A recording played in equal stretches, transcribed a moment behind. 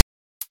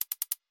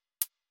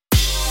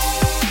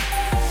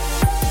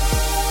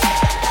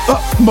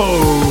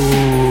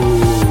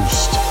utmost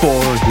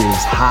for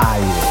his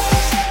highest.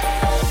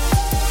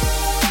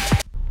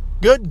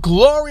 Good,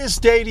 glorious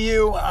day to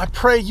you. I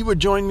pray you would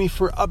join me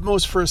for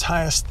Utmost for his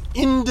highest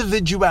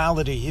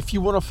individuality. If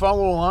you want to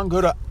follow along,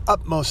 go to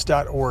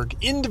utmost.org.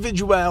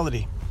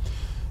 Individuality.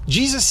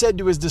 Jesus said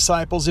to his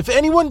disciples, if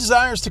anyone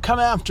desires to come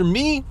after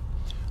me,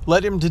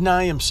 let him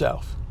deny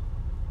himself.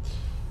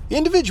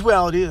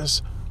 Individuality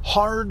is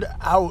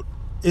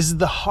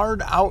the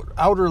hard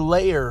outer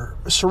layer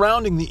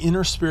surrounding the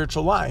inner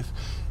spiritual life.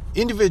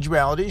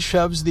 Individuality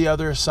shoves the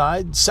other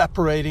aside,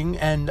 separating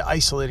and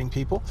isolating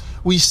people.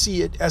 We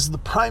see it as the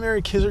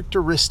primary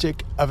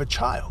characteristic of a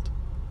child,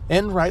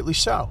 and rightly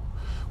so.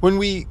 When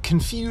we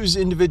confuse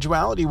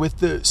individuality with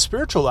the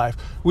spiritual life,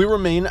 we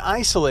remain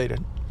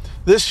isolated.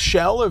 This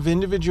shell of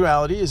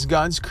individuality is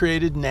God's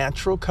created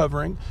natural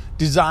covering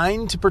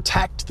designed to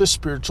protect the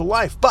spiritual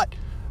life. But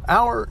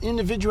our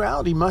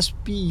individuality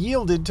must be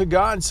yielded to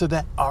God so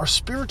that our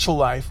spiritual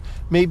life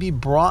may be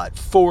brought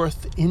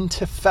forth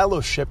into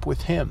fellowship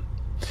with Him.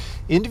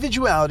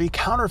 Individuality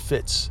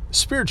counterfeits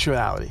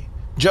spirituality,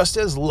 just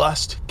as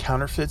lust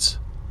counterfeits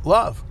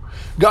love.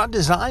 God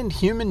designed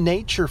human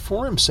nature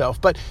for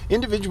Himself, but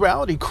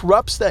individuality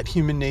corrupts that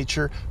human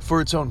nature for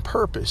its own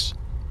purpose.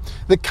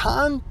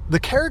 The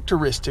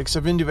characteristics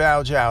of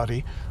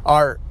individuality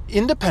are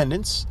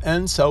independence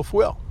and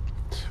self-will.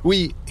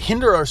 We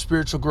hinder our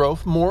spiritual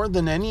growth more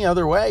than any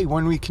other way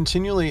when we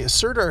continually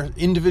assert our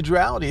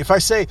individuality. If I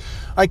say,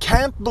 I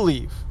can't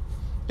believe,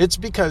 it's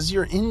because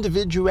your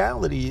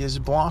individuality is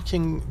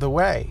blocking the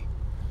way.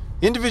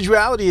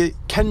 Individuality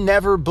can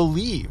never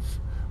believe,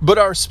 but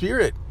our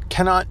spirit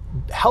cannot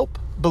help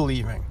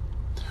believing.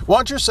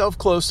 Watch yourself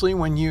closely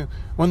when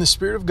the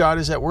Spirit of God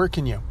is at work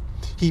in you.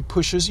 He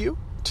pushes you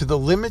to the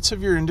limits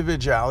of your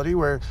individuality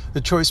where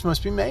the choice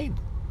must be made.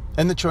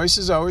 And the choice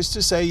is always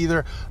to say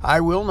either I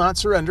will not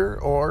surrender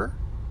or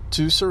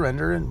to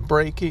surrender and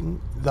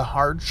breaking the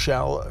hard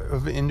shell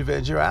of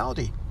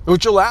individuality,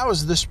 which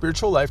allows the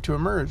spiritual life to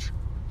emerge.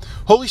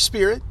 Holy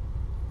Spirit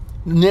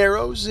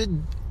narrows it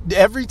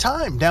every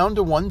time down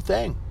to one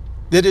thing.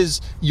 That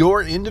is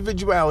your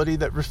individuality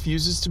that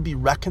refuses to be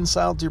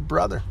reconciled to your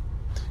brother.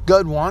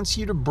 God wants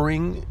you to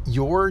bring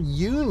your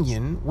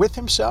union with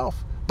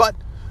Himself. But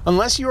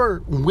unless you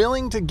are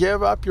willing to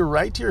give up your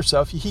right to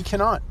yourself, He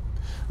cannot.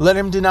 Let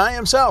him deny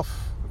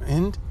himself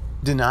and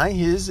deny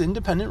his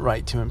independent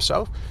right to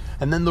himself.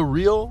 And then the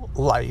real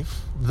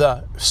life,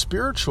 the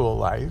spiritual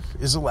life,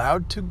 is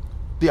allowed to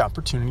the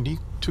opportunity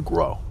to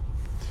grow.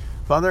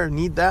 Father, I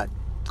need that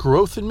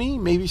growth in me.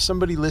 Maybe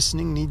somebody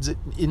listening needs it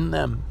in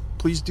them.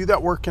 Please do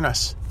that work in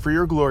us for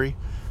your glory.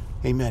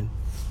 Amen.